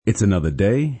It's another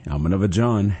day. I'm Another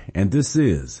John, and this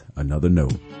is Another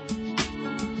Note.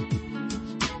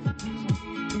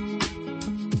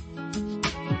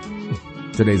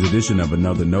 Today's edition of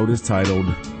Another Note is titled,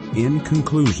 In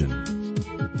Conclusion.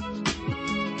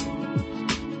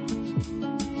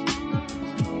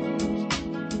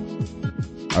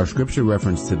 Our scripture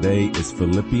reference today is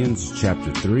Philippians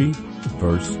chapter 3,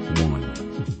 verse 1.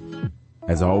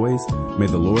 As always, may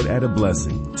the Lord add a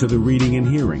blessing to the reading and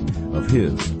hearing of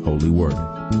His holy word.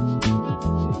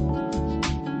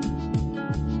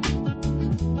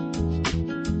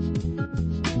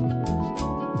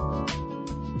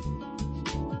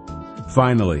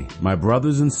 Finally, my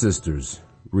brothers and sisters,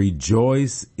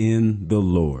 rejoice in the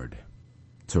Lord.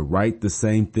 To write the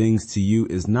same things to you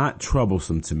is not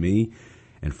troublesome to me,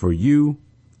 and for you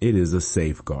it is a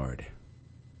safeguard.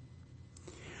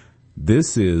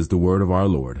 This is the word of our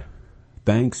Lord.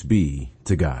 Thanks be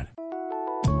to God.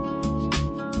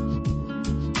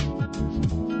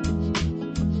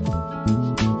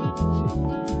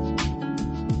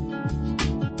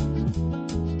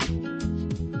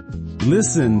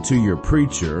 Listen to your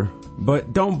preacher,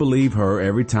 but don't believe her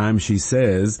every time she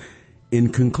says,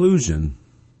 in conclusion.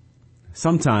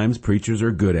 Sometimes preachers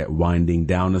are good at winding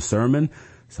down a sermon.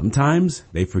 Sometimes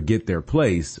they forget their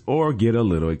place or get a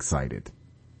little excited.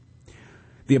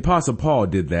 The Apostle Paul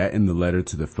did that in the letter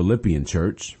to the Philippian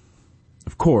church.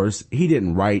 Of course, he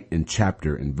didn't write in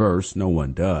chapter and verse, no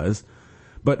one does,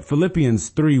 but Philippians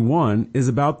 3:1 is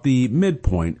about the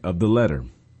midpoint of the letter.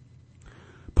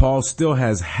 Paul still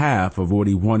has half of what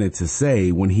he wanted to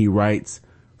say when he writes,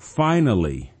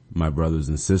 finally, my brothers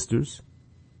and sisters.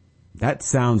 That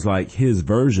sounds like his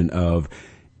version of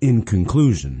in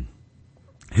conclusion.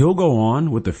 He'll go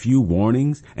on with a few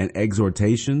warnings and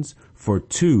exhortations for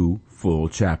 2 full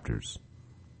chapters.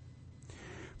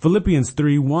 Philippians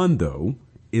 3:1, though,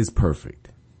 is perfect.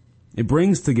 It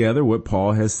brings together what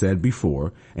Paul has said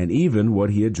before and even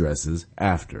what he addresses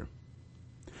after.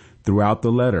 Throughout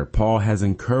the letter, Paul has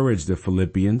encouraged the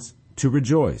Philippians to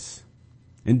rejoice.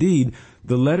 Indeed,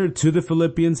 the letter to the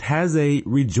Philippians has a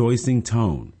rejoicing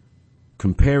tone.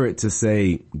 Compare it to,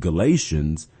 say,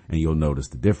 Galatians, and you'll notice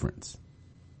the difference.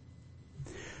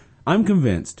 I'm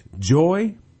convinced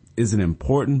joy is an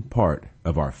important part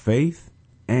of our faith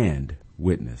and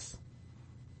witness.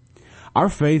 Our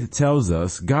faith tells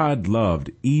us God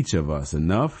loved each of us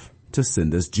enough to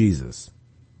send us Jesus.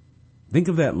 Think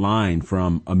of that line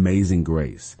from Amazing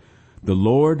Grace. The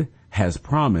Lord has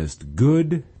promised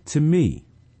good to me.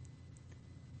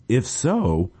 If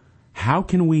so, how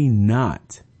can we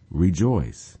not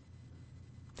rejoice?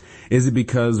 Is it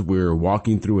because we're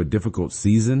walking through a difficult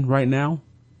season right now?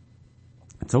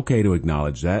 It's okay to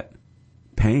acknowledge that.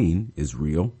 Pain is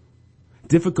real.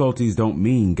 Difficulties don't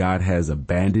mean God has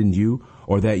abandoned you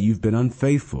or that you've been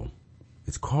unfaithful.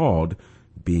 It's called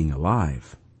being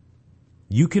alive.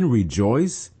 You can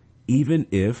rejoice even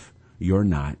if you're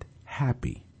not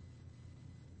happy.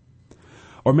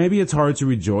 Or maybe it's hard to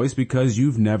rejoice because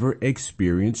you've never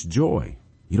experienced joy.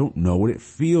 You don't know what it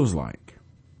feels like.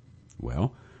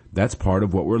 Well, that's part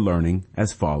of what we're learning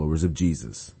as followers of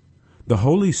Jesus. The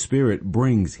Holy Spirit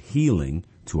brings healing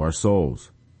to our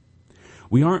souls.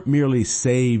 We aren't merely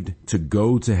saved to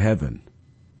go to heaven.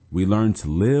 We learn to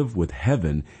live with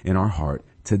heaven in our heart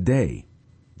today.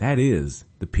 That is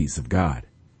the peace of God.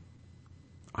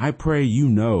 I pray you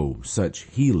know such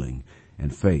healing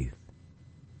and faith.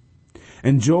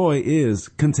 And joy is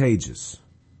contagious.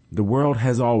 The world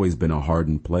has always been a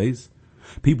hardened place.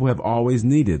 People have always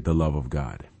needed the love of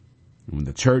God. When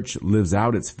the church lives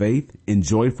out its faith in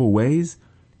joyful ways,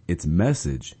 its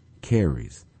message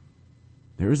carries.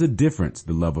 There is a difference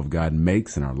the love of God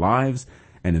makes in our lives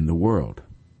and in the world.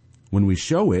 When we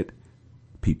show it,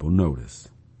 people notice.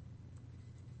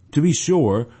 To be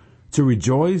sure, to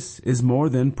rejoice is more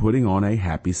than putting on a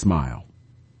happy smile.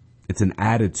 It's an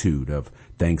attitude of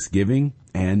thanksgiving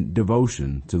and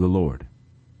devotion to the Lord.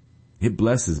 It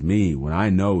blesses me when I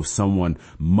know someone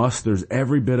musters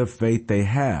every bit of faith they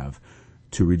have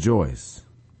to rejoice.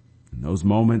 In those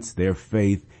moments, their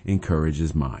faith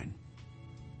encourages mine.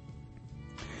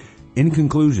 In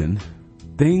conclusion,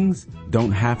 things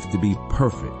don't have to be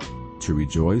perfect to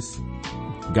rejoice.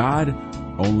 God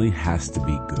only has to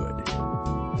be good.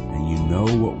 And you know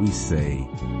what we say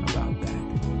about that.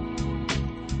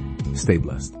 Stay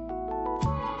blessed.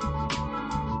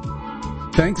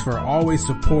 Thanks for always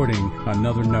supporting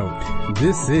Another Note.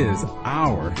 This is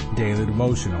our daily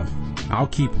devotional. I'll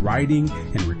keep writing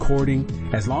and recording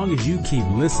as long as you keep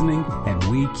listening and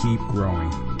we keep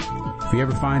growing. If you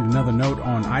ever find Another Note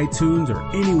on iTunes or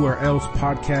anywhere else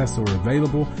podcasts are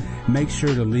available, make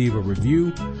sure to leave a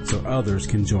review so others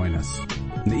can join us.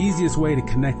 And the easiest way to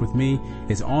connect with me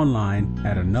is online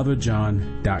at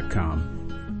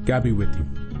anotherjohn.com. God be with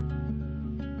you.